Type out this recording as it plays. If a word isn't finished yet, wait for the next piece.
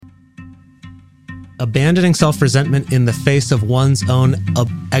abandoning self-resentment in the face of one's own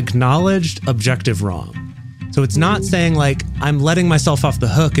acknowledged objective wrong. So it's not saying like, I'm letting myself off the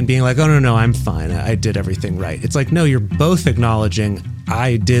hook and being like, oh, no, I'm fine. I did everything right. It's like, no, you're both acknowledging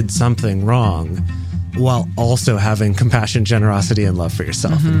I did something wrong while also having compassion, generosity, and love for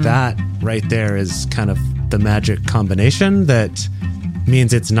yourself. Mm-hmm. And that right there is kind of the magic combination that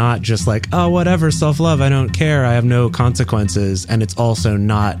means it's not just like, oh, whatever, self-love, I don't care, I have no consequences. And it's also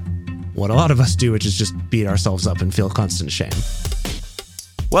not what a lot of us do, which is just beat ourselves up and feel constant shame.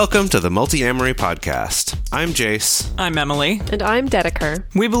 Welcome to the Multi-Amory Podcast. I'm Jace. I'm Emily. And I'm Dedeker.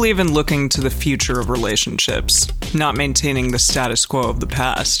 We believe in looking to the future of relationships, not maintaining the status quo of the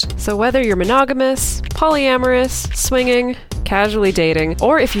past. So whether you're monogamous, polyamorous, swinging, casually dating,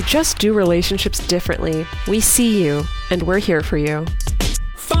 or if you just do relationships differently, we see you, and we're here for you.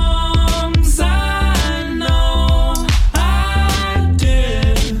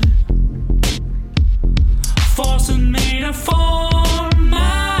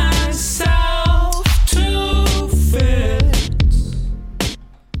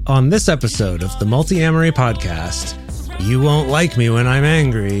 On this episode of the Multi-Amory Podcast, you won't like me when I'm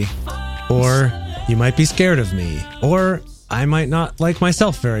angry, or you might be scared of me, or I might not like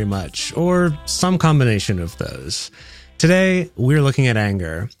myself very much, or some combination of those. Today, we're looking at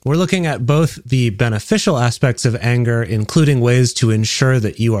anger. We're looking at both the beneficial aspects of anger, including ways to ensure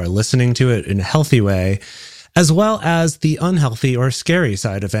that you are listening to it in a healthy way, as well as the unhealthy or scary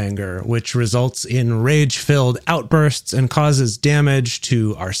side of anger, which results in rage-filled outbursts and causes damage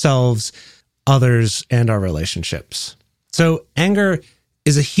to ourselves, others, and our relationships. So anger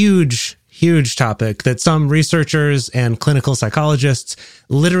is a huge topic that some researchers and clinical psychologists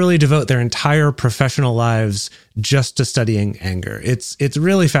literally devote their entire professional lives just to studying anger. It's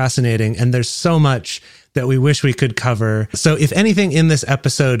really fascinating, and there's so much that we wish we could cover. So if anything in this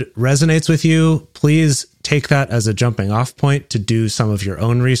episode resonates with you, please take that as a jumping off point to do some of your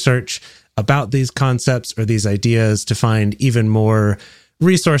own research about these concepts or these ideas to find even more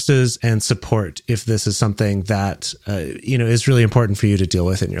resources and support if this is something that is really important for you to deal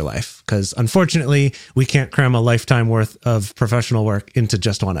with in your life. Because unfortunately, we can't cram a lifetime worth of professional work into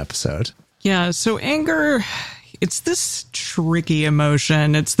just one episode. Yeah, so anger, it's this tricky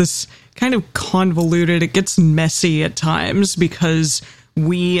emotion. It's this kind of convoluted. It gets messy at times because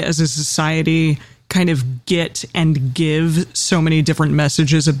we as a society kind of get and give so many different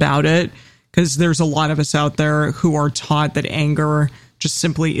messages about it, because there's a lot of us out there who are taught that anger just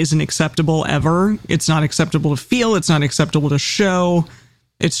simply isn't acceptable ever. It's not acceptable to feel. It's not acceptable to show.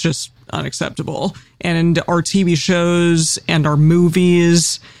 It's just unacceptable. And our TV shows and our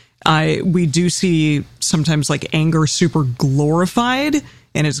movies, we do see sometimes like anger super glorified,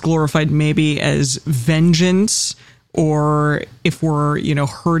 and it's glorified maybe as vengeance, or if we're,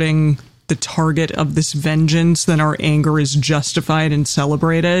 hurting the target of this vengeance, then our anger is justified and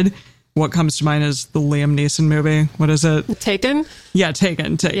celebrated. What comes to mind is the Liam Neeson movie. What is it? Taken? Yeah,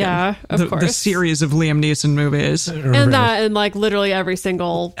 Taken. Yeah, of course. The series of Liam Neeson movies. And that, and like literally every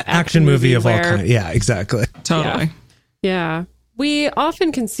single action movie of all kinds. Yeah, exactly. Totally. Yeah. We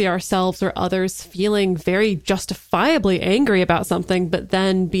often can see ourselves or others feeling very justifiably angry about something, but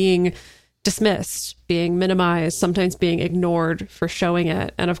then being dismissed, being minimized, sometimes being ignored for showing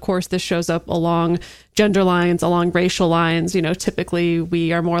it. And of course, this shows up along gender lines, along racial lines. Typically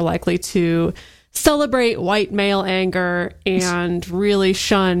we are more likely to celebrate white male anger and really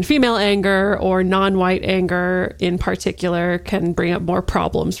shun female anger, or non-white anger in particular can bring up more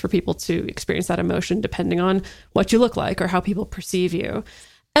problems for people to experience that emotion depending on what you look like or how people perceive you.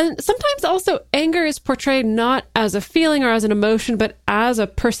 And sometimes also anger is portrayed not as a feeling or as an emotion, but as a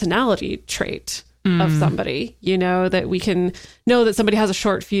personality trait of somebody, that we can know that somebody has a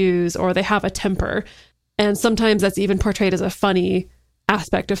short fuse or they have a temper. And sometimes that's even portrayed as a funny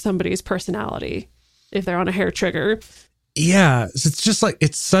aspect of somebody's personality if they're on a hair trigger. Yeah, it's just like,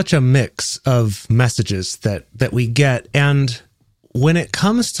 it's such a mix of messages that we get. And when it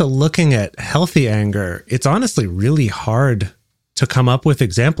comes to looking at healthy anger, it's honestly really hard to come up with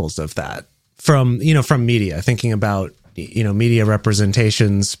examples of that from media, thinking about, media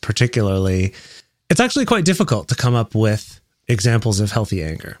representations particularly. It's actually quite difficult to come up with examples of healthy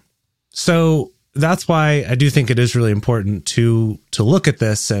anger. So that's why I do think it is really important to look at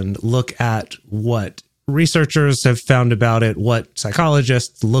this and look at what researchers have found about it, what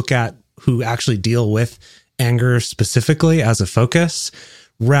psychologists look at who actually deal with anger specifically as a focus,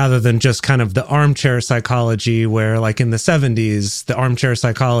 rather than just kind of the armchair psychology where, like in the 70s, the armchair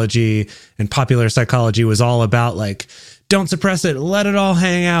psychology and popular psychology was all about like, don't suppress it, let it all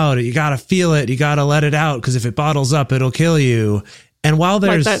hang out. You got to feel it. You got to let it out, because if it bottles up, it'll kill you. And while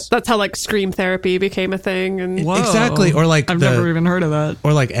there's that's how like scream therapy became a thing. And Whoa. exactly, or like I've never even heard of that.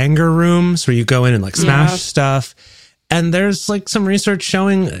 or like anger rooms where you go in and like smash Yeah. stuff. And there's like some research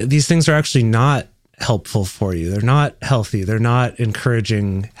showing these things are actually not helpful for you. They're not healthy. They're not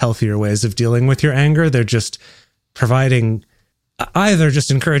encouraging healthier ways of dealing with your anger. They're just providing either just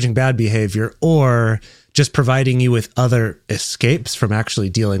encouraging bad behavior or just providing you with other escapes from actually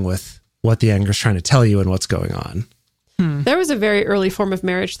dealing with what the anger is trying to tell you and what's going on. there was a very early form of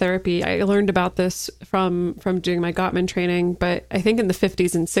marriage therapy. I learned about this from doing my Gottman training, but I think in the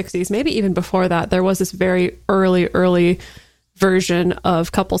 50s and 60s, maybe even before that, there was this very early version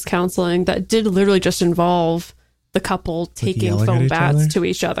of couples counseling that did literally just involve the couple taking yelling at foam each baths other? to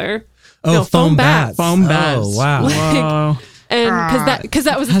each other. Oh, No, foam bats. Foam bats. Oh, wow. Whoa. And because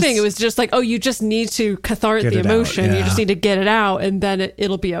that was the thing, it was just like, oh, you just need to cathartic Get the it out, emotion. You yeah. just need to get it out, and then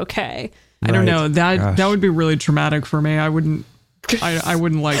it'll be okay. I don't know. That Gosh. would be really traumatic for me. I wouldn't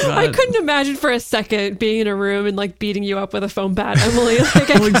like that. I couldn't imagine for a second being in a room and like beating you up with a foam bat, Emily. Like,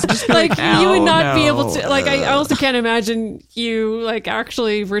 just be like, you would not "Ow, be no." able to. Like, I also can't imagine you like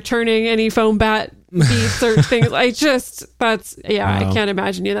actually returning any foam bat beats or things. I can't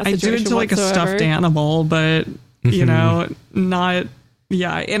imagine you in that I do situation. it to like a whatsoever. stuffed animal, but you know, not.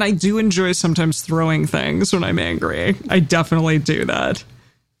 Yeah, and I do enjoy sometimes throwing things when I'm angry. I definitely do that.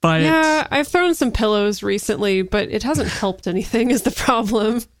 But Yeah, I've thrown some pillows recently, but it hasn't helped anything. Is the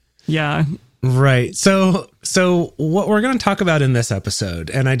problem? yeah, Right. So what we're going to talk about in this episode,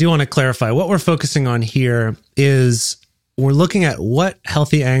 and I do want to clarify, what we're focusing on here is we're looking at what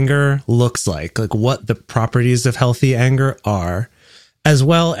healthy anger looks like what the properties of healthy anger are, as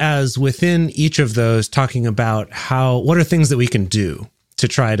well as within each of those talking about what are things that we can do to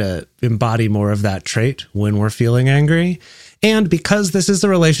try to embody more of that trait when we're feeling angry. And because this is a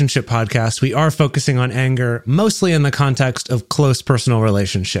relationship podcast, we are focusing on anger mostly in the context of close personal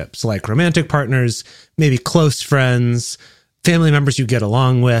relationships, like romantic partners, maybe close friends, family members you get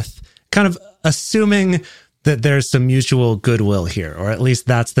along with, kind of assuming that there's some mutual goodwill here, or at least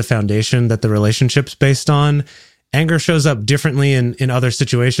that's the foundation that the relationship's based on. Anger shows up differently in other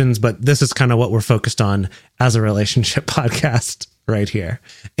situations, but this is kind of what we're focused on as a relationship podcast right here.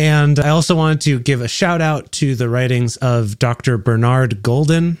 And I also wanted to give a shout out to the writings of Dr. Bernard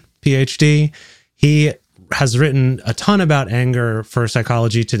Golden, PhD. He has written a ton about anger for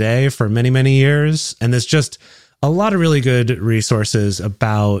Psychology Today for many, many years. And there's just a lot of really good resources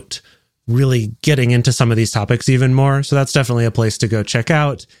about really getting into some of these topics even more. So that's definitely a place to go check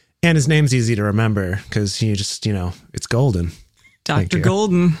out. And his name's easy to remember because he just, it's golden. Thank Dr. you.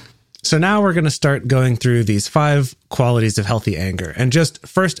 Golden. So now we're going to start going through these 5 qualities of healthy anger. And just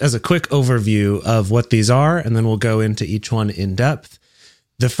first as a quick overview of what these are, and then we'll go into each one in depth.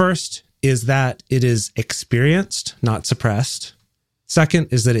 The first is that it is experienced, not suppressed. Second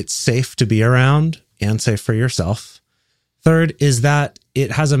is that it's safe to be around and safe for yourself. Third is that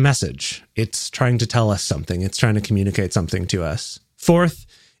it has a message. It's trying to tell us something. It's trying to communicate something to us. Fourth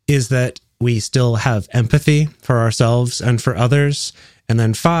is that we still have empathy for ourselves and for others. And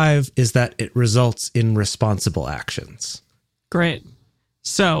then 5 is that it results in responsible actions. Great.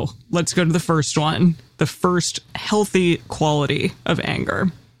 So let's go to the first one. The first healthy quality of anger.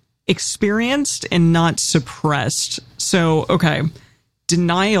 Experienced and not suppressed. So, okay.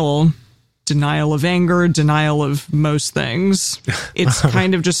 Denial of anger, denial of most things. It's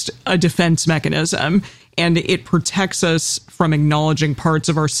kind of just a defense mechanism. And it protects us from acknowledging parts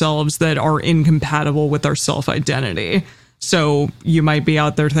of ourselves that are incompatible with our self-identity. So you might be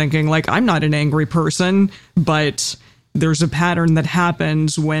out there thinking, like, I'm not an angry person, but there's a pattern that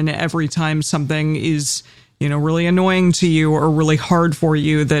happens when every time something is, really annoying to you or really hard for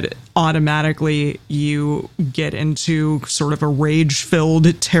you, that automatically you get into sort of a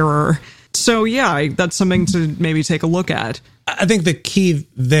rage-filled terror. So yeah, that's something to maybe take a look at. I think the key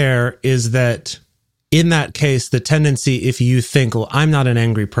there is that in that case, the tendency, if you think, well, I'm not an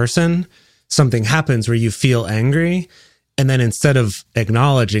angry person, something happens where you feel angry. And then instead of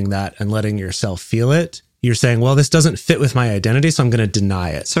acknowledging that and letting yourself feel it, you're saying, well, this doesn't fit with my identity, so I'm going to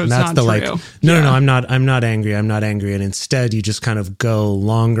deny it. So and it's that's not the true. no, Yeah. I'm not angry. And instead you just kind of go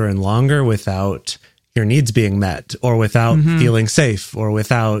longer and longer without your needs being met, or without feeling safe, or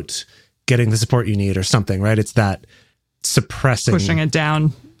without getting the support you need or something, right? It's that suppressing, Pushing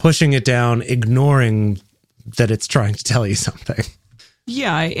it down. ignoring that it's trying to tell you something.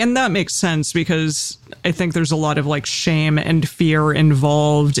 Yeah, and that makes sense because I think there's a lot of like shame and fear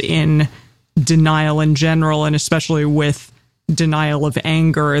involved in denial in general, and especially with denial of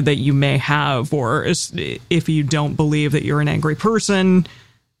anger that you may have, or if you don't believe that you're an angry person,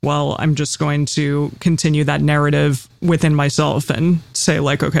 well, I'm just going to continue that narrative within myself and say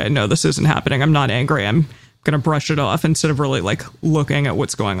like, okay, no, this isn't happening. I'm not angry. I'm going to brush it off instead of really like looking at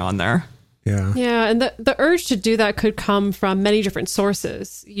what's going on there. Yeah. Yeah. And the urge to do that could come from many different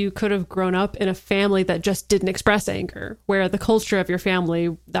sources. You could have grown up in a family that just didn't express anger, where the culture of your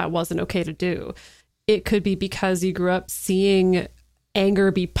family, that wasn't okay to do. It could be because you grew up seeing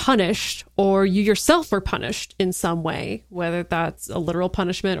anger be punished, or you yourself were punished in some way, whether that's a literal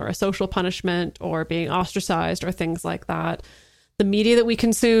punishment or a social punishment or being ostracized or things like that. The media that we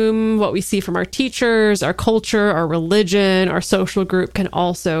consume, what we see from our teachers, our culture, our religion, our social group can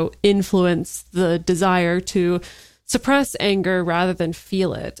also influence the desire to suppress anger rather than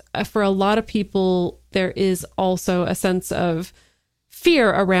feel it. For a lot of people, there is also a sense of fear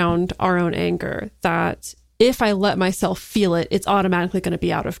around our own anger, that if I let myself feel it, it's automatically going to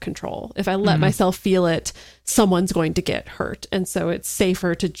be out of control. If I let myself feel it, someone's going to get hurt. And so it's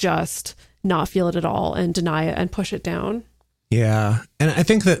safer to just not feel it at all and deny it and push it down. Yeah. And I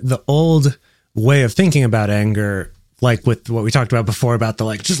think that the old way of thinking about anger, like with what we talked about before about the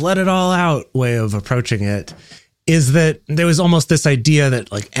like, just let it all out way of approaching it, is that there was almost this idea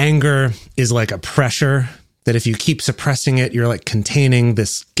that like anger is like a pressure, that if you keep suppressing it, you're like containing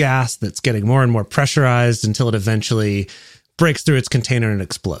this gas that's getting more and more pressurized until it eventually breaks through its container and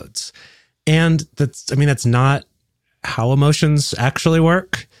explodes. And that's not how emotions actually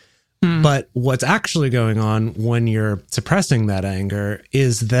work. But what's actually going on when you're suppressing that anger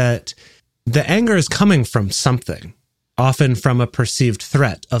is that the anger is coming from something, often from a perceived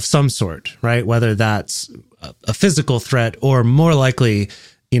threat of some sort, right? Whether that's a physical threat or more likely,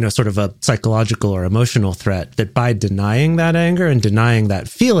 sort of a psychological or emotional threat, that by denying that anger and denying that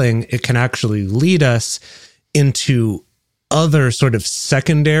feeling, it can actually lead us into other sort of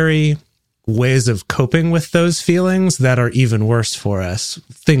secondary ways of coping with those feelings that are even worse for us.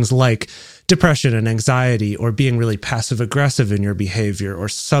 Things like depression and anxiety, or being really passive aggressive in your behavior, or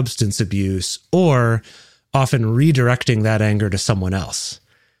substance abuse, or often redirecting that anger to someone else.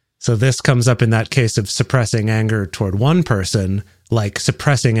 So this comes up in that case of suppressing anger toward one person, like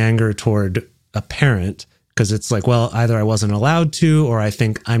suppressing anger toward a parent, because it's like, well, either I wasn't allowed to, or I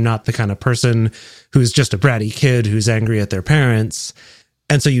think I'm not the kind of person who's just a bratty kid who's angry at their parents.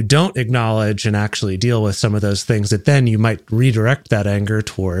 And so you don't acknowledge and actually deal with some of those things, that then you might redirect that anger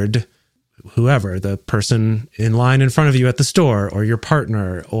toward whoever, the person in line in front of you at the store, or your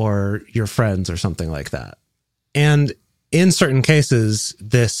partner, or your friends, or something like that. And in certain cases,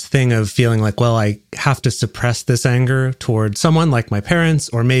 this thing of feeling like, well, I have to suppress this anger toward someone like my parents,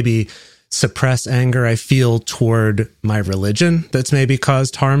 or maybe suppress anger I feel toward my religion that's maybe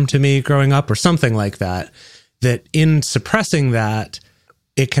caused harm to me growing up, or something like that, that in suppressing that,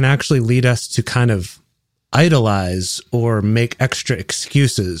 it can actually lead us to kind of idolize or make extra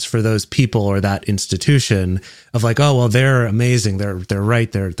excuses for those people or that institution of like, oh, well, they're amazing. They're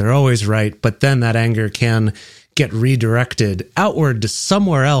right. They're always right. But then that anger can get redirected outward to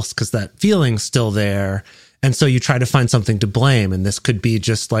somewhere else because that feeling's still there. And so you try to find something to blame. And this could be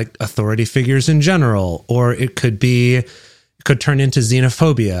just like authority figures in general, or it could turn into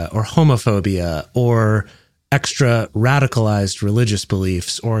xenophobia or homophobia, or extra radicalized religious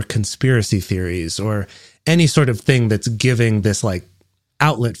beliefs, or conspiracy theories, or any sort of thing that's giving this like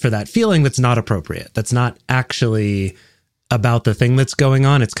outlet for that feeling that's not appropriate. That's not actually about the thing that's going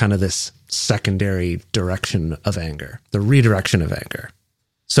on. It's kind of this secondary direction of anger, the redirection of anger.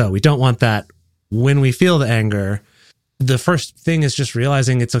 So we don't want that. When we feel the anger, the first thing is just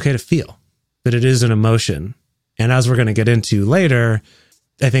realizing it's okay to feel, that it is an emotion. And as we're going to get into later,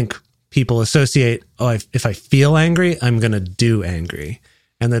 I think people associate, if I feel angry, I'm going to do angry.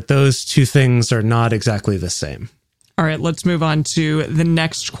 And that those two things are not exactly the same. All right, let's move on to the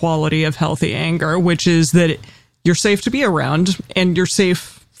next quality of healthy anger, which is that you're safe to be around, and you're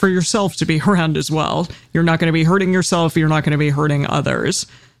safe for yourself to be around as well. You're not going to be hurting yourself. You're not going to be hurting others.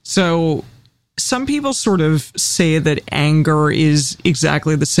 So some people sort of say that anger is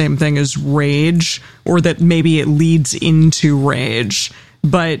exactly the same thing as rage, or that maybe it leads into rage.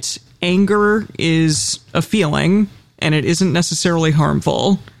 But anger is a feeling, and it isn't necessarily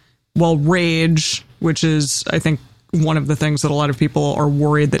harmful. While rage, which is, I think, one of the things that a lot of people are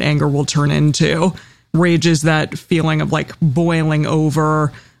worried that anger will turn into, rage is that feeling of like boiling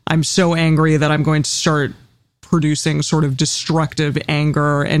over. I'm so angry that I'm going to start producing sort of destructive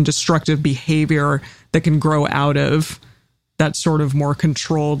anger and destructive behavior that can grow out of that sort of more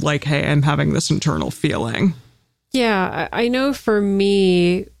controlled, like, hey, I'm having this internal feeling. Yeah, I know for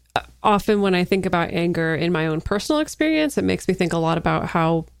me, often when I think about anger in my own personal experience, it makes me think a lot about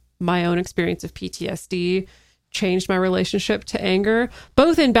how my own experience of PTSD changed my relationship to anger,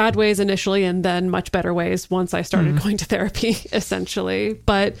 both in bad ways initially and then much better ways once I started going to therapy, essentially.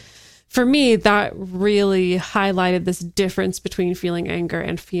 But for me, that really highlighted this difference between feeling anger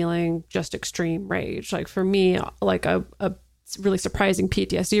and feeling just extreme rage. Like for me, like a really surprising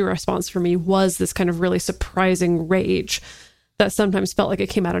PTSD response for me was this kind of really surprising rage that sometimes felt like it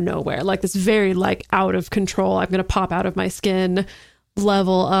came out of nowhere, like this very like out of control, I'm going to pop out of my skin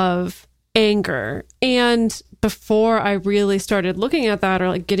level of anger. And before I really started looking at that or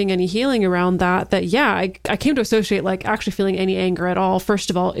like getting any healing around that yeah, I came to associate like actually feeling any anger at all. First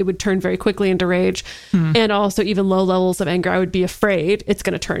of all, it would turn very quickly into rage. And also even low levels of anger, I would be afraid it's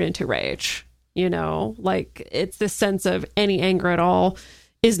going to turn into rage. You know, like it's this sense of any anger at all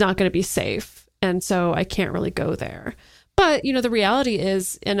is not going to be safe. And so I can't really go there. But, you know, the reality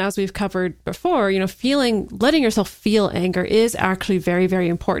is, and as we've covered before, you know, letting yourself feel anger is actually very, very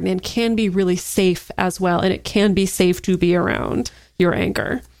important and can be really safe as well. And it can be safe to be around your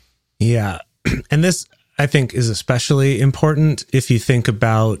anger. Yeah. And this, I think, is especially important if you think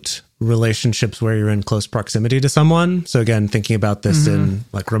about relationships where you're in close proximity to someone. So again, thinking about this in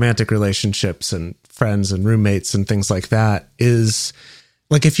like romantic relationships and friends and roommates and things like that, is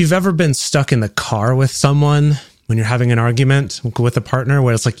like if you've ever been stuck in the car with someone when you're having an argument with a partner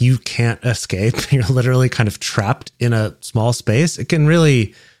where it's like you can't escape, you're literally kind of trapped in a small space, it can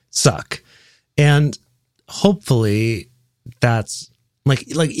really suck. And hopefully that's like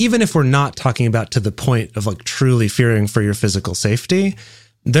even if we're not talking about to the point of like truly fearing for your physical safety,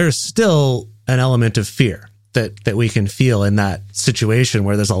 there's still an element of fear that we can feel in that situation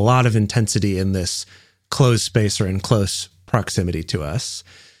where there's a lot of intensity in this closed space or in close proximity to us.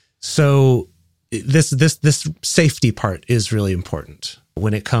 So this safety part is really important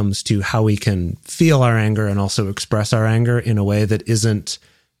when it comes to how we can feel our anger and also express our anger in a way that isn't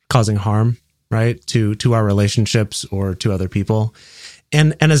causing harm, right, to our relationships or to other people.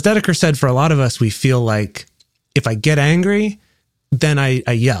 And as Dedeker said, for a lot of us, we feel like if I get angry, then I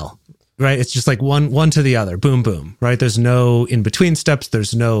yell, right? It's just like one to the other, boom, boom, right? There's no in between steps.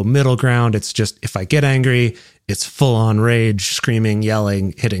 There's no middle ground. It's just if I get angry, it's full on rage, screaming,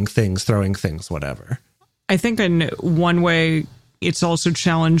 yelling, hitting things, throwing things, whatever. I think in one way, it's also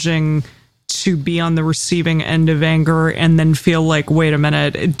challenging to be on the receiving end of anger and then feel like, wait a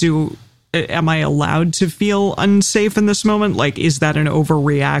minute, am I allowed to feel unsafe in this moment? Like, is that an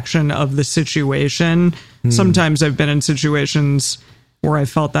overreaction of the situation? Sometimes I've been in situations where I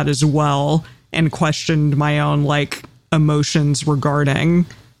felt that as well and questioned my own like emotions regarding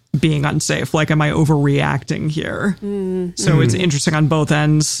being unsafe. Like, am I overreacting here? So it's interesting on both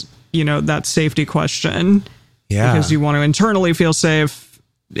ends, you know, that safety question. Yeah. Because you want to internally feel safe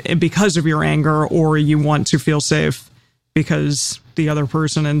because of your anger, or you want to feel safe because the other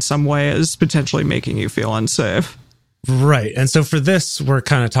person in some way is potentially making you feel unsafe. Right. And so for this, we're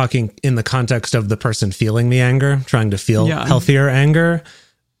kind of talking in the context of the person feeling the anger, trying to feel healthier anger,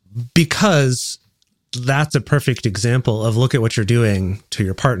 because that's a perfect example of look at what you're doing to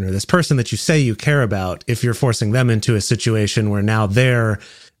your partner, this person that you say you care about. If you're forcing them into a situation where now they're,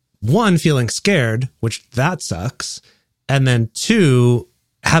 one, feeling scared, which that sucks, and then two,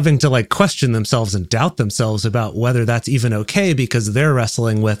 having to like question themselves and doubt themselves about whether that's even okay because they're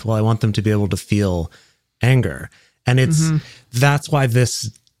wrestling with, well, I want them to be able to feel anger. And that's why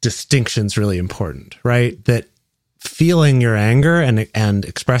this distinction's really important, right? That feeling your anger and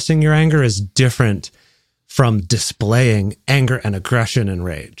expressing your anger is different from displaying anger and aggression and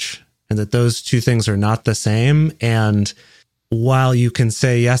rage, and that those two things are not the same. And while you can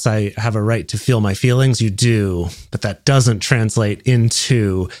say, yes, I have a right to feel my feelings, you do, but that doesn't translate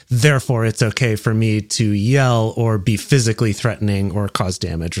into, therefore it's okay for me to yell or be physically threatening or cause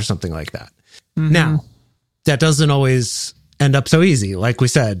damage or something like that. Now, that doesn't always end up so easy. Like we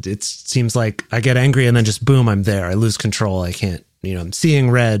said, it seems like I get angry and then just boom, I'm there. I lose control. I can't, I'm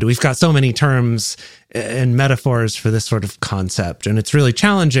seeing red. We've got so many terms and metaphors for this sort of concept, and it's really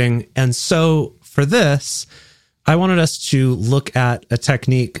challenging. And so for this, I wanted us to look at a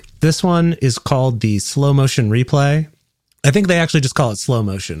technique. This one is called the slow motion replay. I think they actually just call it slow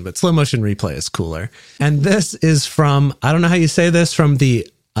motion, but slow motion replay is cooler. And this is from, I don't know how you say this, from the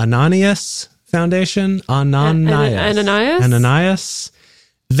Ananias Foundation. Ananias.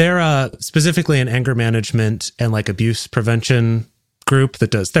 They're specifically an anger management and like abuse prevention group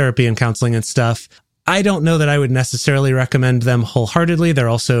that does therapy and counseling and stuff. I don't know that I would necessarily recommend them wholeheartedly. They're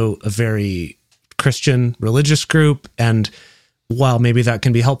also a very Christian religious group, and while maybe that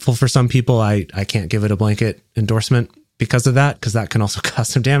can be helpful for some people, I can't give it a blanket endorsement because of that, because that can also cause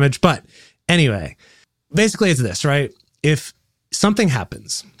some damage. But anyway, basically it's this, right? If something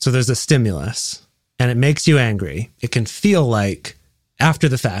happens, so there's a stimulus, and it makes you angry, it can feel like after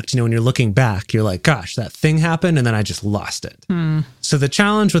the fact, when you're looking back, you're like, gosh, that thing happened and then I just lost it. So the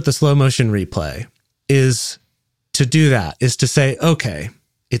challenge with the slow motion replay is to do that, is to say, okay,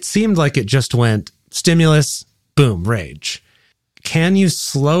 it seemed like it just went stimulus, boom, rage. Can you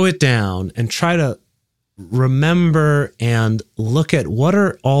slow it down and try to remember and look at what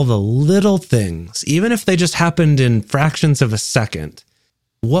are all the little things, even if they just happened in fractions of a second,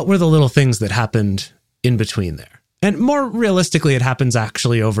 what were the little things that happened in between there? And more realistically, it happens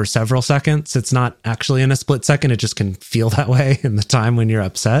actually over several seconds. It's not actually in a split second. It just can feel that way in the time when you're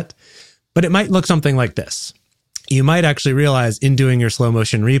upset. But it might look something like this. You might actually realize in doing your slow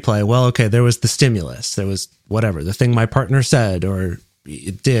motion replay, well, okay, there was the stimulus. There was whatever, the thing my partner said or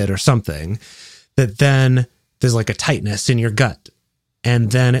it did or something, that then there's like a tightness in your gut.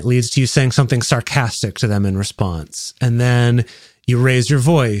 And then it leads to you saying something sarcastic to them in response. And then you raise your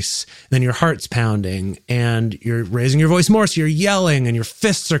voice, then your heart's pounding and you're raising your voice more. So you're yelling and your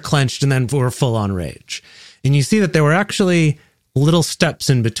fists are clenched and then we're full on rage. And you see that there were actually little steps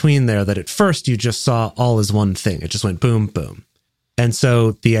in between there that at first you just saw all as one thing. It just went boom, boom. And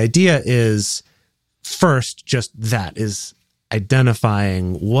so the idea is first, just that is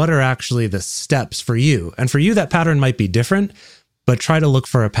identifying what are actually the steps for you. And for you, that pattern might be different, but try to look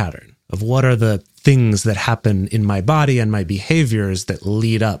for a pattern of what are the things that happen in my body and my behaviors that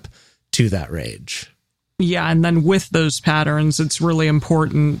lead up to that rage. Yeah, and then with those patterns, it's really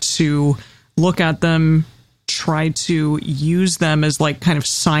important to look at them, try to use them as like kind of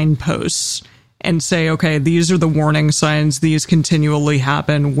signposts and say, okay, these are the warning signs. These continually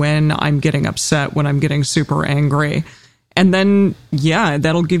happen when I'm getting upset, when I'm getting super angry. And then, yeah,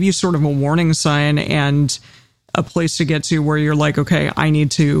 that'll give you sort of a warning sign and a place to get to where you're like, okay, I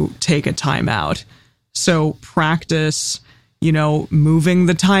need to take a time out. So practice, moving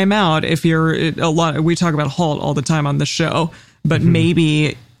the time out. If you're we talk about halt all the time on the show, but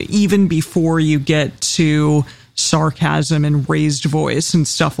maybe even before you get to sarcasm and raised voice and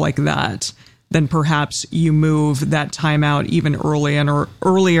stuff like that, then perhaps you move that time out even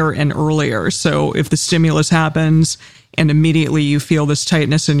earlier and earlier. So if the stimulus happens and immediately you feel this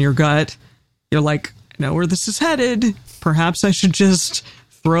tightness in your gut, you're like, I know where this is headed. Perhaps I should just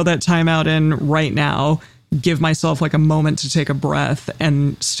throw that time out in right now, give myself like a moment to take a breath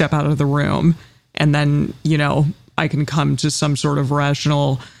and step out of the room. And then, I can come to some sort of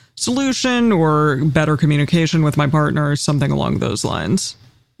rational solution or better communication with my partner or something along those lines.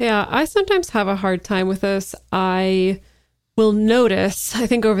 Yeah, I sometimes have a hard time with this. I will notice, I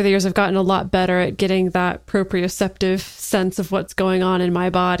think over the years I've gotten a lot better at getting that proprioceptive sense of what's going on in my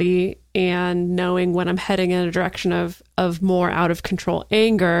body and knowing when I'm heading in a direction of more out of control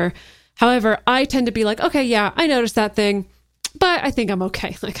anger. However, I tend to be like, okay, yeah, I noticed that thing, but I think I'm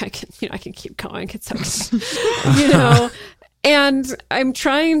okay. Like I can keep going. It's okay. And I'm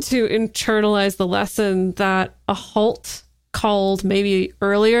trying to internalize the lesson that a halt called maybe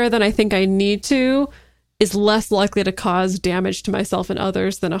earlier than I think I need to is less likely to cause damage to myself and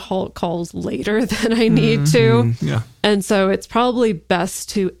others than a halt calls later than I need to. Yeah. And so it's probably best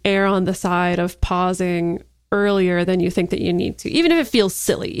to err on the side of pausing earlier than you think that you need to, even if it feels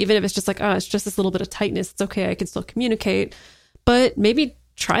silly, even if it's just like, oh, it's just this little bit of tightness. It's okay. I can still communicate, but maybe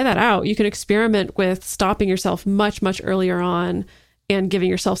try that out. You can experiment with stopping yourself much, much earlier on and giving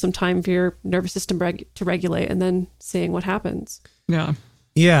yourself some time for your nervous system to regulate and then seeing what happens. Yeah.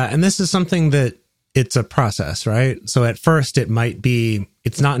 Yeah. And this is something that it's a process, right? So at first it might be,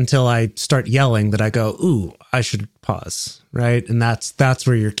 it's not until I start yelling that I go, ooh, I should pause, right? And that's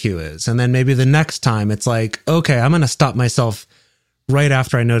where your cue is. And then maybe the next time it's like, okay, I'm going to stop myself right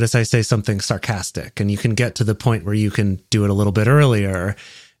after I notice I say something sarcastic. And you can get to the point where you can do it a little bit earlier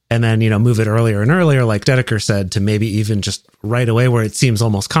and then, move it earlier and earlier, like Dedeker said, to maybe even just right away where it seems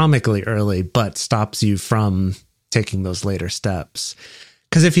almost comically early, but stops you from taking those later steps.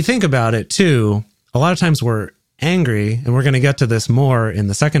 Because if you think about it too, a lot of times we're angry, and we're going to get to this more in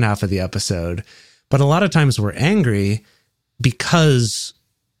the second half of the episode, but a lot of times we're angry because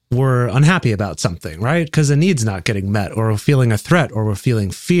we're unhappy about something, right? Because a need's not getting met, or we're feeling a threat, or we're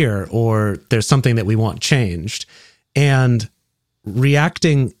feeling fear, or there's something that we want changed. And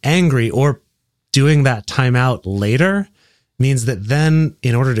reacting angry or doing that timeout later means that then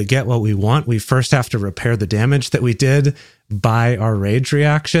in order to get what we want, we first have to repair the damage that we did by our rage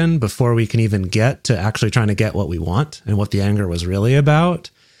reaction before we can even get to actually trying to get what we want and what the anger was really about.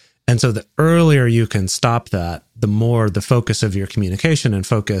 And so the earlier you can stop that, the more the focus of your communication and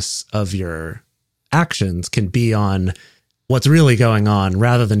focus of your actions can be on what's really going on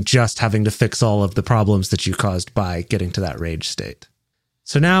rather than just having to fix all of the problems that you caused by getting to that rage state.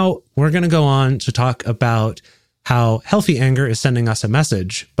 So now we're going to go on to talk about how healthy anger is sending us a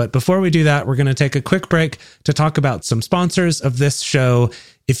message. But before we do that, we're going to take a quick break to talk about some sponsors of this show.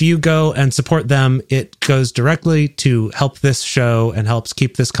 If you go and support them, it goes directly to help this show and helps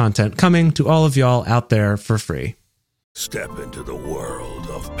keep this content coming to all of y'all out there for free. Step into the world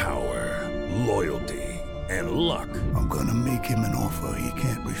of power, loyalty, and luck. I'm gonna make him an offer he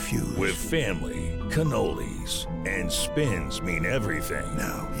can't refuse. With family, cannolis, and spins mean everything.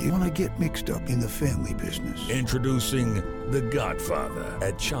 Now, you wanna get mixed up in the family business. Introducing The Godfather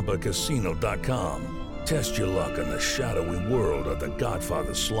at ChumbaCasino.com. Test your luck in the shadowy world of The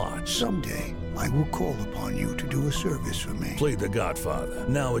Godfather slot. Someday, I will call upon you to do a service for me. Play The Godfather,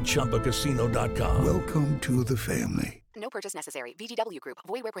 now at ChumbaCasino.com. Welcome to the family. No purchase necessary. VGW Group.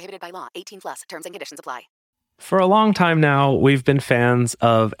 Void where prohibited by law. 18+. Terms and conditions apply. For a long time now, we've been fans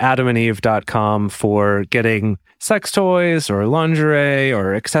of AdamandEve.com for getting sex toys or lingerie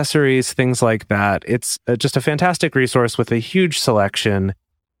or accessories, things like that. It's just a fantastic resource with a huge selection.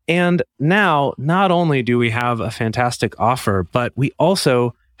 And now, not only do we have a fantastic offer, but we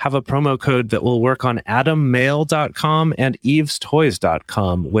also have a promo code that will work on AdamMail.com and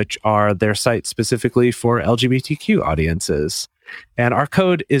EvesToys.com, which are their sites specifically for LGBTQ audiences. And our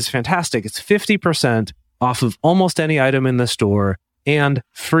code is fantastic. It's 50% off of almost any item in the store and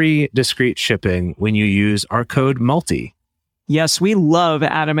free discreet shipping when you use our code MULTI. Yes, we love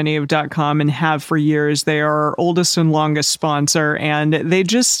AdamandEve.com and have for years. They are our oldest and longest sponsor, and they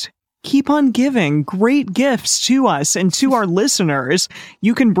just keep on giving great gifts to us and to our listeners.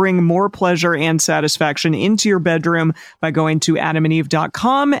 You can bring more pleasure and satisfaction into your bedroom by going to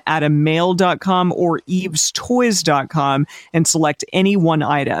AdamandEve.com, AdamMail.com, or EvesToys.com and select any one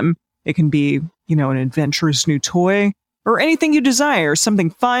item. It can be, an adventurous new toy or anything you desire, something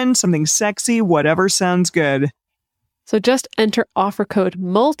fun, something sexy, whatever sounds good. So just enter offer code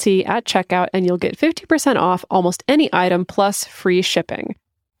MULTI at checkout and you'll get 50% off almost any item plus free shipping.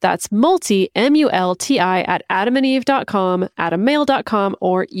 That's MULTI, M-U-L-T-I, at AdamandEve.com, AdamMail.com,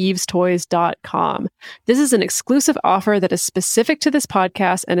 or EvesToys.com. This is an exclusive offer that is specific to this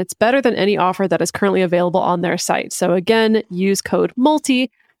podcast, and it's better than any offer that is currently available on their site. So again, use code MULTI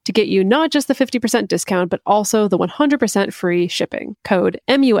to get you not just the 50% discount, but also the 100% free shipping. Code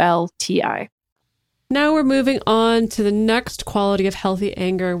MULTI. Now we're moving on to the next quality of healthy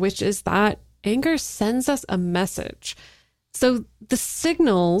anger, which is that anger sends us a message. So the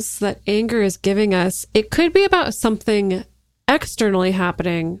signals that anger is giving us, it could be about something externally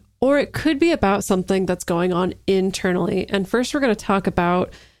happening, or it could be about something that's going on internally. And first, we're going to talk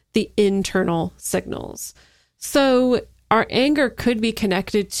about the internal signals. So our anger could be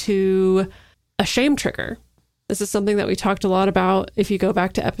connected to a shame trigger. This is something that we talked a lot about if you go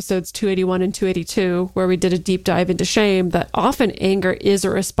back to episodes 281 and 282, where we did a deep dive into shame, that often anger is a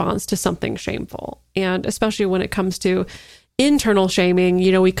response to something shameful. And especially when it comes to internal shaming,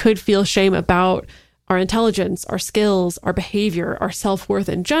 we could feel shame about our intelligence, our skills, our behavior, our self-worth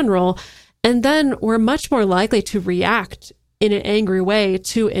in general. And then we're much more likely to react in an angry way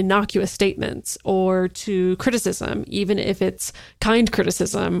to innocuous statements or to criticism, even if it's kind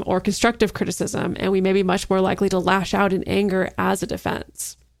criticism or constructive criticism. And we may be much more likely to lash out in anger as a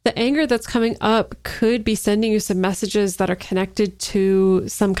defense. The anger that's coming up could be sending you some messages that are connected to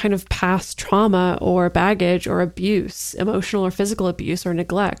some kind of past trauma or baggage or abuse, emotional or physical abuse or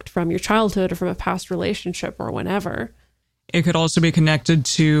neglect from your childhood or from a past relationship or whenever. It could also be connected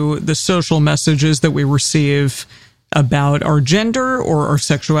to the social messages that we receive about our gender or our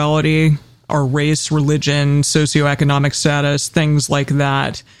sexuality, our race, religion, socioeconomic status, things like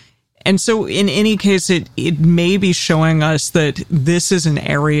that. And so in any case, it may be showing us that this is an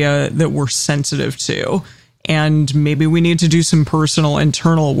area that we're sensitive to. And maybe we need to do some personal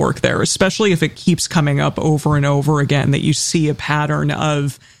internal work there, especially if it keeps coming up over and over again, that you see a pattern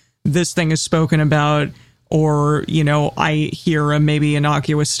of this thing is spoken about, or, I hear a maybe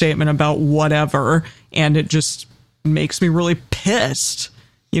innocuous statement about whatever, and it just makes me really pissed.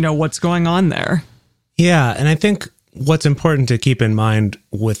 What's going on there? Yeah, and I think what's important to keep in mind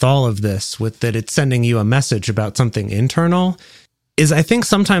with all of this, with that it's sending you a message about something internal, is I think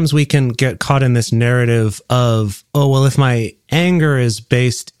sometimes we can get caught in this narrative of, oh, well, if my anger is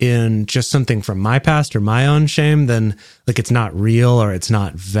based in just something from my past or my own shame, then it's not real or it's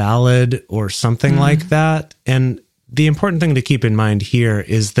not valid or something like that. And the important thing to keep in mind here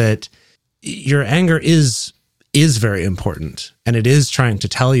is that your anger is very important, and it is trying to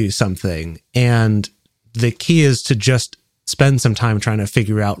tell you something. And the key is to just spend some time trying to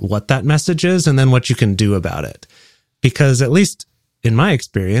figure out what that message is and then what you can do about it. Because at least in my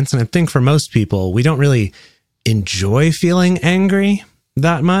experience, and I think for most people, we don't really enjoy feeling angry.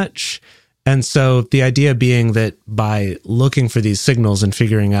 that much. And so the idea being that by looking for these signals and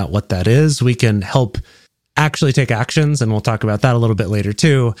figuring out what that is, we can help actually take actions. And we'll talk about that a little bit later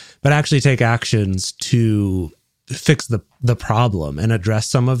too, but actually take actions to fix the problem and address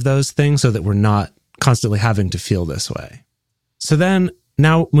some of those things so that we're not constantly having to feel this way. So then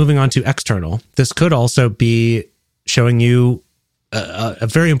now moving on to external, this could also be showing you a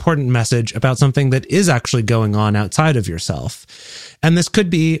very important message about something that is actually going on outside of yourself. And this could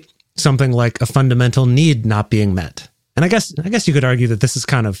be something like a fundamental need not being met. And I guess you could argue that this is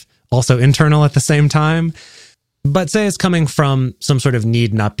kind of also internal at the same time. But say it's coming from some sort of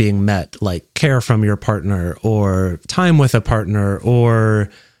need not being met, like care from your partner or time with a partner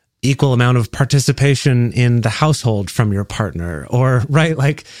or equal amount of participation in the household from your partner, or right,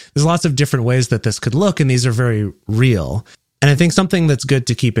 like there's lots of different ways that this could look, and these are very real. And I think something that's good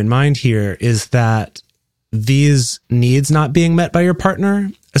to keep in mind here is that these needs not being met by your partner,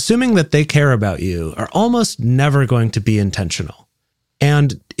 assuming that they care about you, are almost never going to be intentional.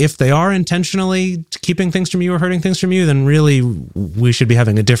 And if they are intentionally keeping things from you or hurting things from you, then really we should be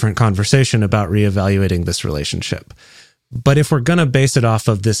having a different conversation about reevaluating this relationship. But if we're going to base it off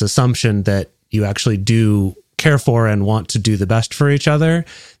of this assumption that you actually do care for and want to do the best for each other,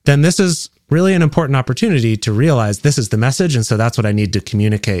 then this is really an important opportunity to realize this is the message. And so that's what I need to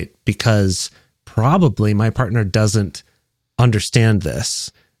communicate, because probably my partner doesn't understand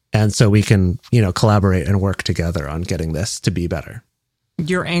this. And so we can, collaborate and work together on getting this to be better.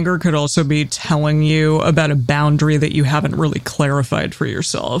 Your anger could also be telling you about a boundary that you haven't really clarified for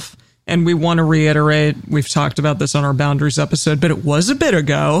yourself. And we want to reiterate, we've talked about this on our boundaries episode, but it was a bit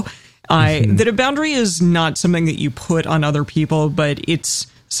ago, that a boundary is not something that you put on other people, but it's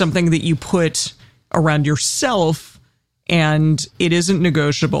something that you put around yourself, and it isn't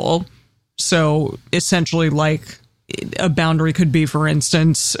negotiable. So essentially, like, a boundary could be, for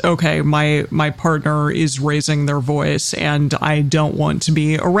instance, okay, my partner is raising their voice and I don't want to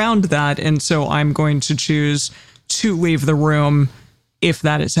be around that. And so I'm going to choose to leave the room if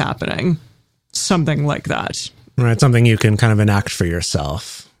that is happening. Something like that. Right. Something you can kind of enact for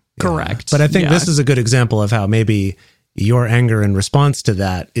yourself. Correct. But I think this is a good example of how maybe your anger in response to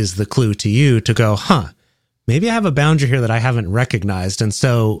that is the clue to you to go, maybe I have a boundary here that I haven't recognized. And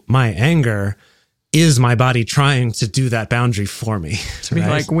so my anger is my body trying to do that boundary for me. To be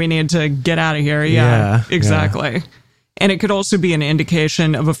like, we need to get out of here. Yeah, exactly. Yeah. And it could also be an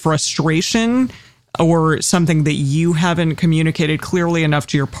indication of a frustration or something that you haven't communicated clearly enough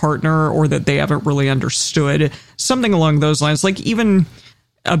to your partner, or that they haven't really understood. Something along those lines. Like even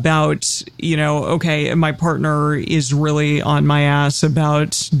about, okay, my partner is really on my ass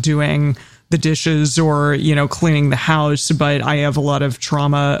about doing the dishes or, cleaning the house, but I have a lot of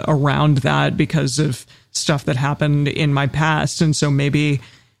trauma around that because of stuff that happened in my past. And so maybe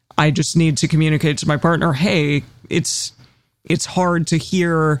I just need to communicate to my partner, hey, it's hard to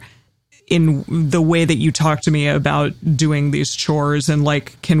hear in the way that you talk to me about doing these chores. And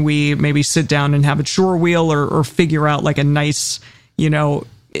like, can we maybe sit down and have a chore wheel or figure out like a nice,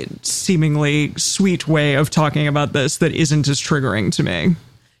 seemingly sweet way of talking about this that isn't as triggering to me.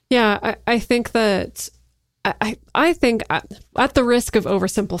 Yeah, I think that I think at the risk of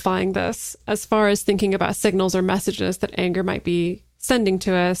oversimplifying this, as far as thinking about signals or messages that anger might be sending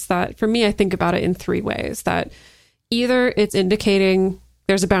to us, that for me, I think about it in three ways. That either it's indicating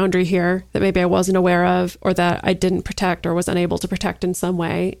there's a boundary here that maybe I wasn't aware of, or that I didn't protect or was unable to protect in some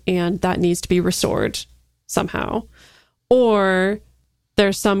way, and that needs to be restored somehow. Or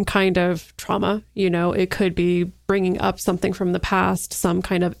there's some kind of trauma, it could be bringing up something from the past, some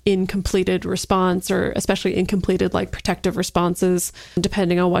kind of incompleted response, or especially incompleted like protective responses,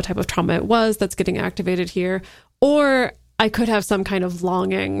 depending on what type of trauma it was that's getting activated here. Or I could have some kind of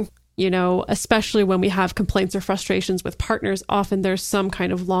longing, especially when we have complaints or frustrations with partners, often there's some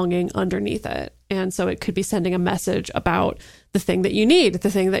kind of longing underneath it. And so it could be sending a message about the thing that you need, the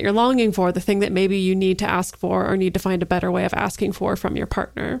thing that you're longing for, the thing that maybe you need to ask for or need to find a better way of asking for from your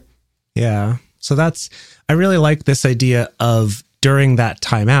partner. Yeah. So I really like this idea of during that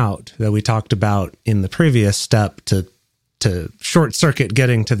timeout that we talked about in the previous step to short circuit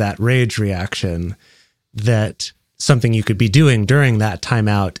getting to that rage reaction, that something you could be doing during that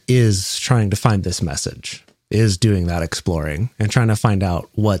timeout is trying to find this message, is doing that exploring and trying to find out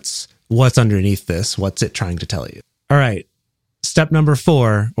what's underneath this, what's it trying to tell you. All right. Step number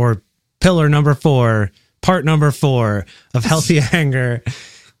 4, or pillar number 4, part number 4 of healthy anger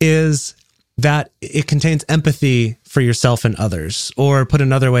is that it contains empathy for yourself and others, or put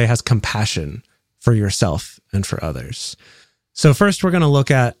another way, has compassion for yourself and for others. So first, we're going to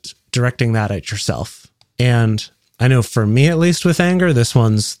look at directing that at yourself. And I know for me, at least with anger, this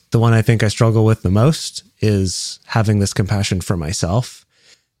one's the one I think I struggle with the most, is having this compassion for myself.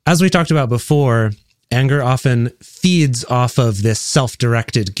 As we talked about before, anger often feeds off of this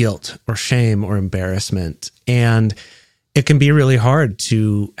self-directed guilt or shame or embarrassment. And it can be really hard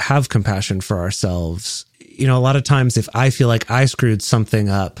to have compassion for ourselves. You know, a lot of times if I feel like I screwed something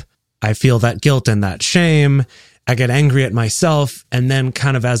up, I feel that guilt and that shame. I get angry at myself, and then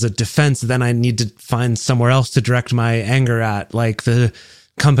kind of as a defense, then I need to find somewhere else to direct my anger at, like the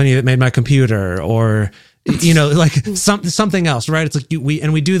company that made my computer, or, you know, like something else, right? It's like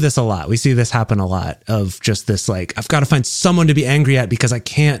we do this a lot. We see this happen a lot, of just this, like, I've got to find someone to be angry at because I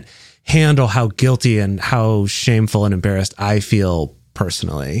can't handle how guilty and how shameful and embarrassed I feel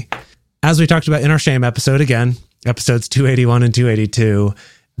personally. As we talked about in our shame episode, again, episodes 281 and 282,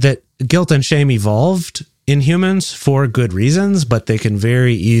 that guilt and shame evolved in humans for good reasons, but they can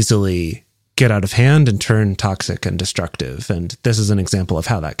very easily get out of hand and turn toxic and destructive. And this is an example of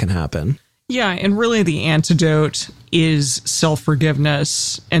how that can happen. Yeah, and really the antidote is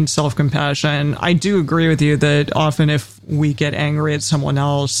self-forgiveness and self-compassion. I do agree with you that often if we get angry at someone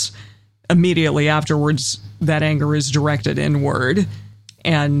else, immediately afterwards, that anger is directed inward.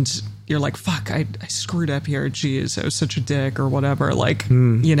 And you're like, fuck, I screwed up here. Geez, I was such a dick or whatever. Like,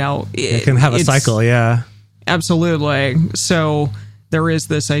 you know. It can have a cycle, yeah. Absolutely. So there is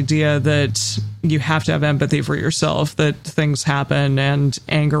this idea that you have to have empathy for yourself, that things happen and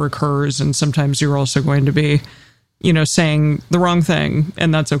anger occurs, and sometimes you're also going to be, you know, saying the wrong thing,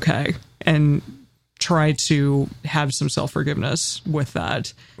 and that's okay. And try to have some self-forgiveness with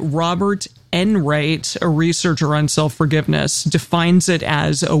that. Robert Enright, a researcher on self-forgiveness, defines it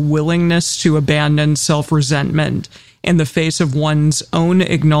as a willingness to abandon self-resentment in the face of one's own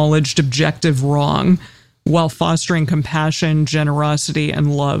acknowledged objective wrong, while fostering compassion, generosity,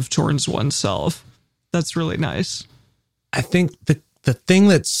 and love towards oneself. That's really nice. I think the thing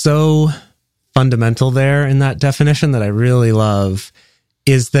that's so fundamental there in that definition that I really love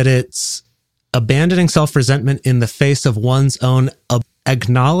is that it's abandoning self-resentment in the face of one's own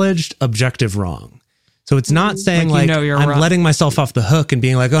acknowledged objective wrong. So it's not saying like I'm wrong. Letting myself off the hook and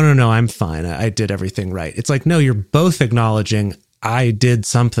being like, oh, no, I'm fine. I did everything right. It's like, no, you're both acknowledging I did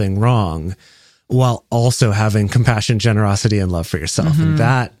something wrong, while also having compassion, generosity, and love for yourself. And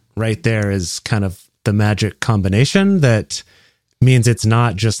that right there is kind of the magic combination that means it's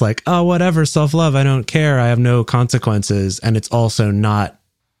not just like, oh, whatever, self-love, I don't care, I have no consequences. And it's also not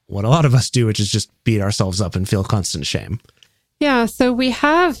what a lot of us do, which is just beat ourselves up and feel constant shame. Yeah, so we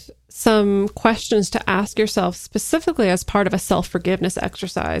have some questions to ask yourself specifically as part of a self-forgiveness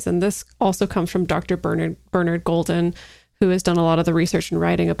exercise. And this also comes from Dr. Bernard Golden, who has done a lot of the research and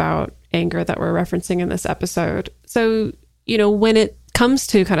writing about anger that we're referencing in this episode. So, you know, when it comes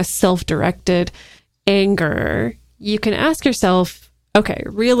to kind of self-directed anger, you can ask yourself, okay,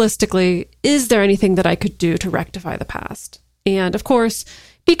 realistically, is there anything that I could do to rectify the past? And of course,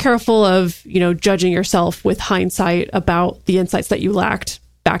 be careful of, you know, judging yourself with hindsight about the insights that you lacked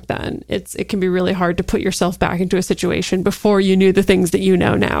back then. It can be really hard to put yourself back into a situation before you knew the things that you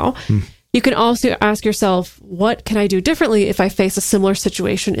know now. You can also ask yourself, what can I do differently if I face a similar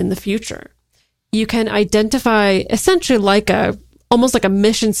situation in the future? You can identify essentially almost like a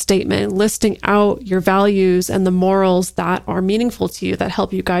mission statement, listing out your values and the morals that are meaningful to you, that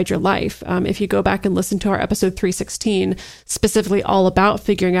help you guide your life. If you go back and listen to our episode 316, specifically all about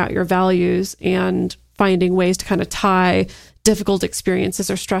figuring out your values and finding ways to kind of tie difficult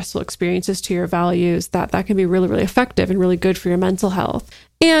experiences or stressful experiences to your values, that can be really, really effective and really good for your mental health.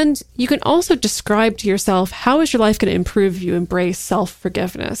 And you can also describe to yourself, how is your life going to improve if you embrace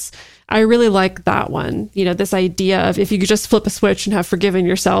self-forgiveness? I really like that one. You know, this idea of if you could just flip a switch and have forgiven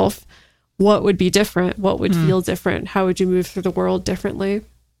yourself, what would be different? What would feel different? How would you move through the world differently?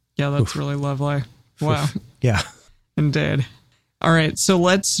 Yeah, that's really lovely. Wow. Yeah. Indeed. All right, so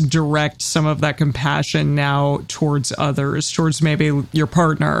let's direct some of that compassion now towards others, towards maybe your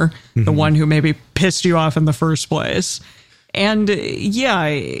partner, the one who maybe pissed you off in the first place. And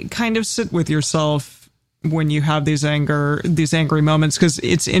yeah, kind of sit with yourself when you have these angry moments, because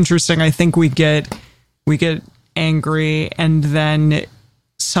it's interesting. I think we get angry and then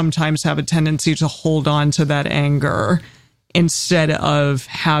sometimes have a tendency to hold on to that anger instead of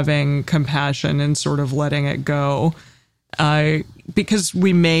having compassion and sort of letting it go. Because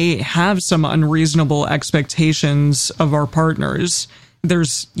we may have some unreasonable expectations of our partners.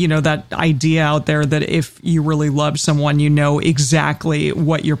 There's, you know, that idea out there that if you really love someone, you know exactly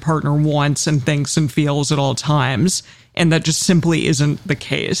what your partner wants and thinks and feels at all times. And that just simply isn't the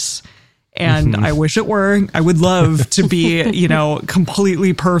case. And I wish it were. I would love to be,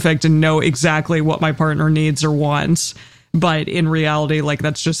 completely perfect and know exactly what my partner needs or wants. But in reality,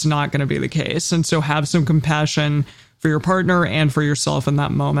 that's just not going to be the case. And so have some compassion for your partner and for yourself in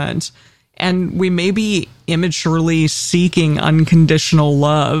that moment. And we may be immaturely seeking unconditional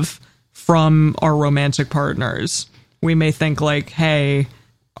love from our romantic partners. We may think hey,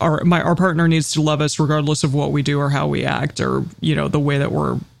 our partner needs to love us regardless of what we do or how we act or, the way that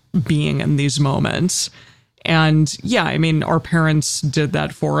we're being in these moments. And yeah, our parents did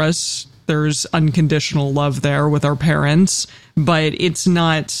that for us. There's unconditional love there with our parents, but it's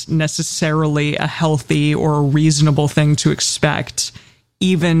not necessarily a healthy or a reasonable thing to expect,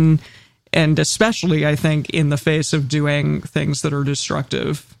 even and especially, I think, in the face of doing things that are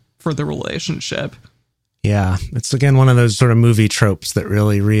destructive for the relationship. Yeah, it's again one of those sort of movie tropes that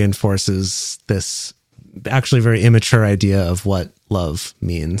really reinforces this actually very immature idea of what love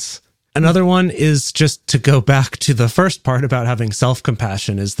means. Another one is just to go back to the first part about having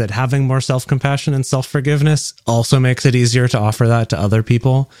self-compassion, is that having more self-compassion and self-forgiveness also makes it easier to offer that to other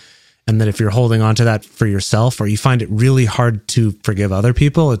people. And that if you're holding on to that for yourself, or you find it really hard to forgive other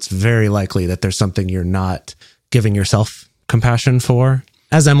people, it's very likely that there's something you're not giving yourself compassion for.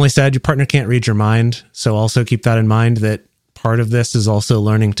 As Emily said, your partner can't read your mind. So also keep that in mind, that part of this is also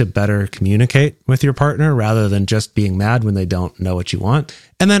learning to better communicate with your partner rather than just being mad when they don't know what you want.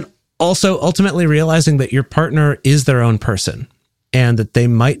 And then also ultimately realizing that your partner is their own person and that they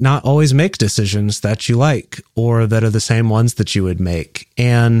might not always make decisions that you like or that are the same ones that you would make.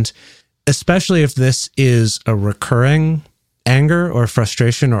 And especially if this is a recurring anger or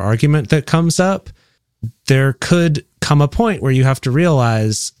frustration or argument that comes up, there could come a point where you have to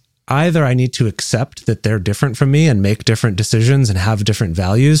realize either I need to accept that they're different from me and make different decisions and have different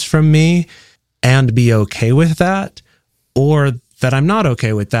values from me and be okay with that, or that I'm not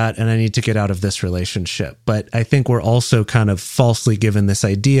okay with that and I need to get out of this relationship. But I think we're also kind of falsely given this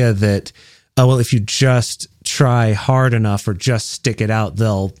idea that, oh, well, if you just try hard enough or just stick it out,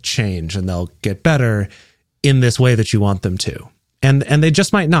 they'll change and they'll get better in this way that you want them to. And they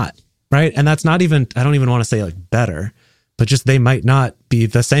just might not, right? And that's not even, I don't even want to say better, but just they might not be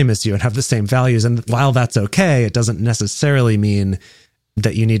the same as you and have the same values. And while that's okay, it doesn't necessarily mean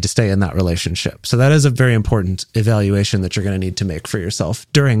that you need to stay in that relationship. So that is a very important evaluation that you're going to need to make for yourself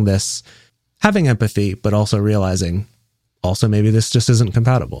during this, having empathy, but also realizing also maybe this just isn't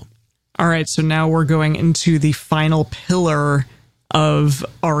compatible. All right, so now we're going into the final pillar of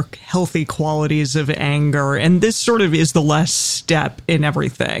our healthy qualities of anger. And this sort of is the last step in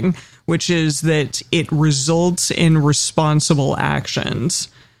everything, which is that it results in responsible actions.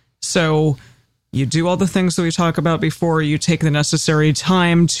 So you do all the things that we talked about before. You take the necessary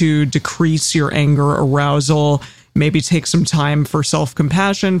time to decrease your anger arousal, maybe take some time for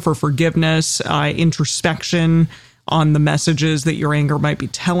self-compassion, for forgiveness, introspection on the messages that your anger might be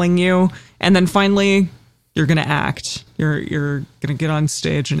telling you. And then finally, you're going to act. You're going to get on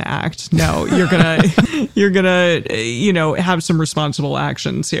stage and act. No, you're going to have some responsible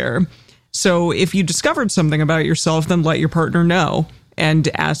actions here. So if you discovered something about yourself, then let your partner know and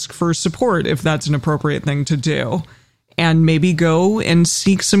ask for support if that's an appropriate thing to do. And maybe go and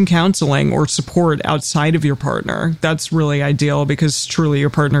seek some counseling or support outside of your partner. That's really ideal, because truly your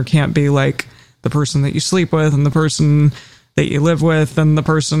partner can't be like the person that you sleep with and the person that you live with and the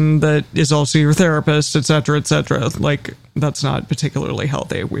person that is also your therapist, et cetera, et cetera. That's not particularly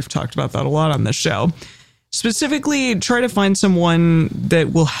healthy. We've talked about that a lot on this show. Specifically, try to find someone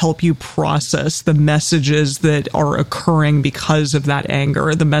that will help you process the messages that are occurring because of that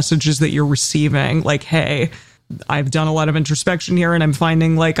anger, the messages that you're receiving. Like, hey, I've done a lot of introspection here and I'm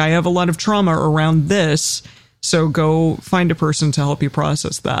finding I have a lot of trauma around this. So go find a person to help you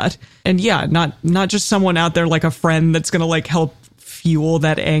process that. And yeah, not just someone out there like a friend that's going to help fuel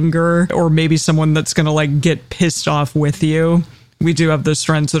that anger, or maybe someone that's going to get pissed off with you. We do have those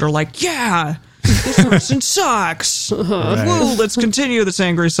friends that are like, yeah, this person sucks. Right. Woo, let's continue this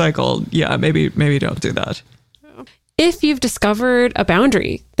angry cycle. Yeah, maybe don't do that. If you've discovered a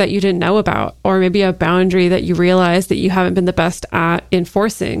boundary that you didn't know about, or maybe a boundary that you realize that you haven't been the best at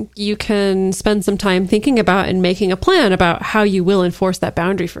enforcing, you can spend some time thinking about and making a plan about how you will enforce that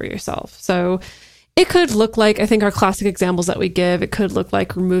boundary for yourself. So it could look like, I think our classic examples that we give, it could look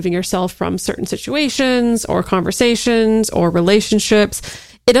like removing yourself from certain situations or conversations or relationships.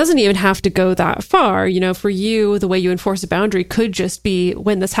 It doesn't even have to go that far. For you, the way you enforce a boundary could just be,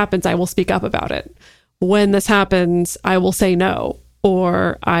 when this happens, I will speak up about it. When this happens, I will say no,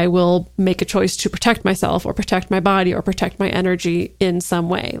 or I will make a choice to protect myself or protect my body or protect my energy in some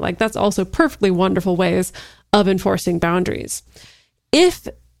way. That's also perfectly wonderful ways of enforcing boundaries. If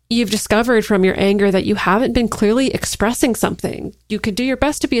you've discovered from your anger that you haven't been clearly expressing something, you could do your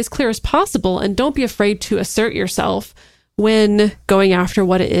best to be as clear as possible, and don't be afraid to assert yourself when going after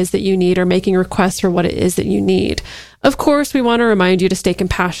what it is that you need or making requests for what it is that you need. Of course, we want to remind you to stay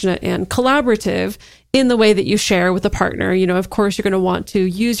compassionate and collaborative in the way that you share with a partner. You know, of course, you're going to want to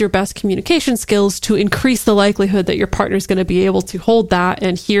use your best communication skills to increase the likelihood that your partner is going to be able to hold that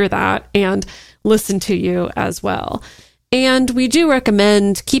and hear that and listen to you as well. And we do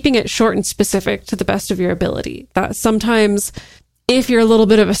recommend keeping it short and specific to the best of your ability. That sometimes if you're a little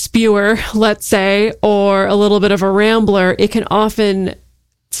bit of a spewer, let's say, or a little bit of a rambler,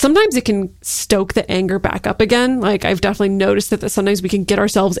 sometimes it can stoke the anger back up again. Like, I've definitely noticed that sometimes we can get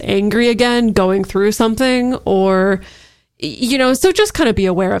ourselves angry again going through something, or, so just kind of be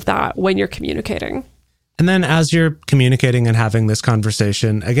aware of that when you're communicating. And then as you're communicating and having this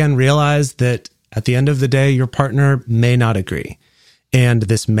conversation, again, realize that at the end of the day, your partner may not agree. And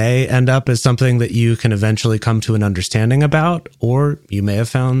this may end up as something that you can eventually come to an understanding about, or you may have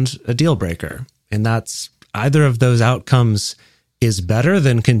found a deal breaker. And that's either of those outcomes is better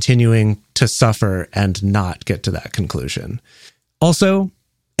than continuing to suffer and not get to that conclusion. Also,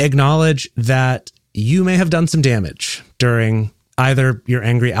 acknowledge that you may have done some damage during either your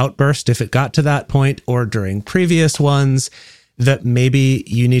angry outburst, if it got to that point, or during previous ones, that maybe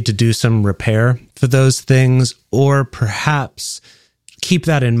you need to do some repair for those things, or perhaps keep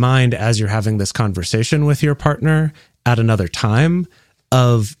that in mind as you're having this conversation with your partner at another time,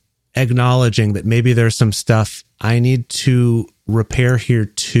 of acknowledging that maybe there's some stuff I need to repair here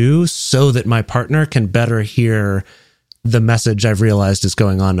too, so that my partner can better hear the message I've realized is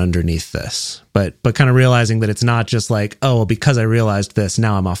going on underneath this. But kind of realizing that it's not just like, oh, because I realized this,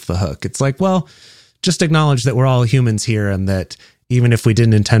 now I'm off the hook. It's like, well, just acknowledge that we're all humans here, and that even if we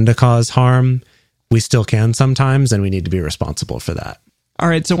didn't intend to cause harm, we still can sometimes, and we need to be responsible for that. All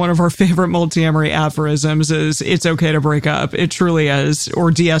right, so one of our favorite multi-amory aphorisms is, it's okay to break up. It truly is,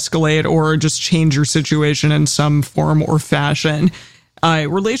 or de-escalate, or just change your situation in some form or fashion.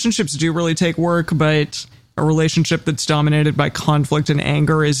 Relationships do really take work, but a relationship that's dominated by conflict and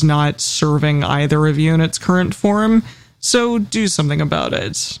anger is not serving either of you in its current form. So do something about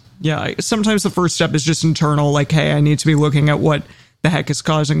it. Yeah, sometimes the first step is just internal, like, hey, I need to be looking at what the heck is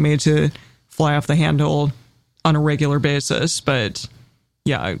causing me to fly off the handle on a regular basis. But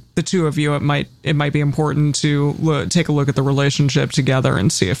yeah, the two of you, it might be important to take a look at the relationship together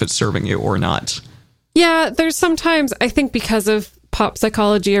and see if it's serving you or not. Yeah, there's sometimes, I think because of pop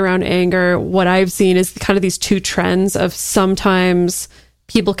psychology around anger, what I've seen is kind of these two trends of sometimes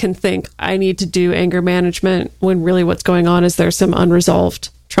people can think, I need to do anger management, when really what's going on is there's some unresolved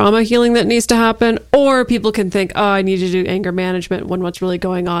trauma healing that needs to happen. Or people can think, oh, I need to do anger management, when what's really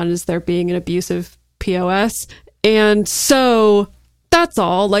going on is there being an abusive POS. And so that's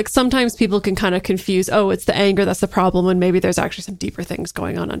all. Like, sometimes people can kind of confuse, oh, it's the anger that's the problem, when maybe there's actually some deeper things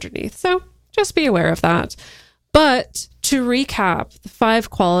going on underneath. So just be aware of that. But to recap, the 5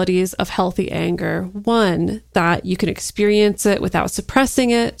 qualities of healthy anger: 1, that you can experience it without suppressing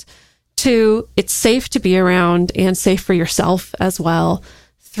it. 2, it's safe to be around and safe for yourself as well.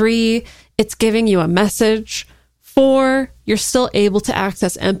 3, it's giving you a message. 4, you're still able to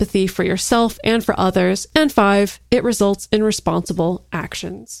access empathy for yourself and for others. And 5, it results in responsible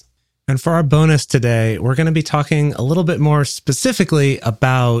actions. And for our bonus today, we're going to be talking a little bit more specifically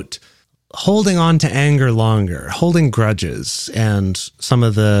about holding on to anger longer, holding grudges, and some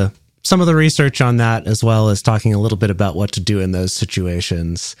of the research on that, as well as talking a little bit about what to do in those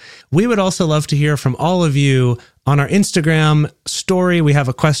situations. We would also love to hear from all of you. On our Instagram story, we have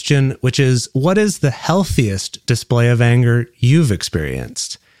a question, which is, what is the healthiest display of anger you've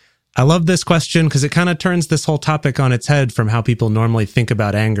experienced? I love this question because it kind of turns this whole topic on its head from how people normally think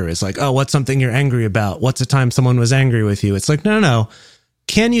about anger. Is like, oh, what's something you're angry about? What's a time someone was angry with you? It's like, no.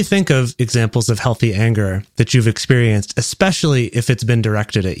 Can you think of examples of healthy anger that you've experienced, especially if it's been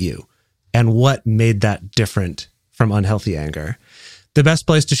directed at you? And what made that different from unhealthy anger? The best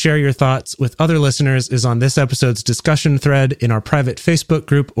place to share your thoughts with other listeners is on this episode's discussion thread in our private Facebook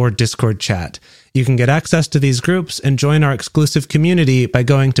group or Discord chat. You can get access to these groups and join our exclusive community by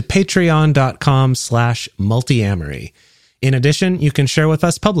going to patreon.com/multiamory. In addition, you can share with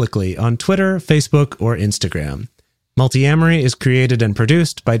us publicly on Twitter, Facebook, or Instagram. Multiamory is created and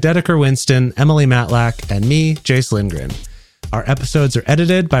produced by Dedeker Winston, Emily Matlack, and me, Jace Lindgren. Our episodes are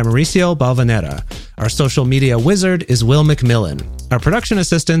edited by Mauricio Balvanera. Our social media wizard is Will McMillan. Our production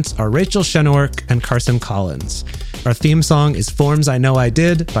assistants are Rachel Shenwork and Carson Collins. Our theme song is Forms I Know I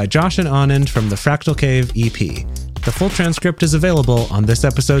Did by Josh and Anand from the Fractal Cave EP. The full transcript is available on this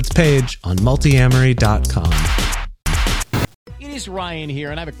episode's page on multiamory.com. is Ryan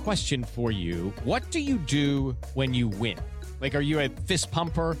here, and I have a question for you. What do you do when you win? Like, are you a fist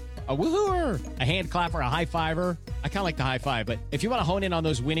pumper, a woohooer, a hand clapper, a high fiver? I kind of like the high five, but if you want to hone in on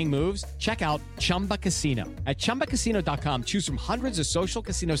those winning moves, check out Chumba Casino. At ChumbaCasino.com, choose from hundreds of social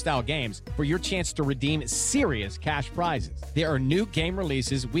casino style games for your chance to redeem serious cash prizes. There are new game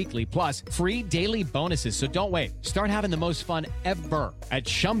releases weekly, plus free daily bonuses. So don't wait. Start having the most fun ever at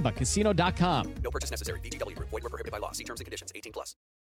ChumbaCasino.com. No purchase necessary. VGW Group. Void where prohibited by law. See terms and conditions. 18+.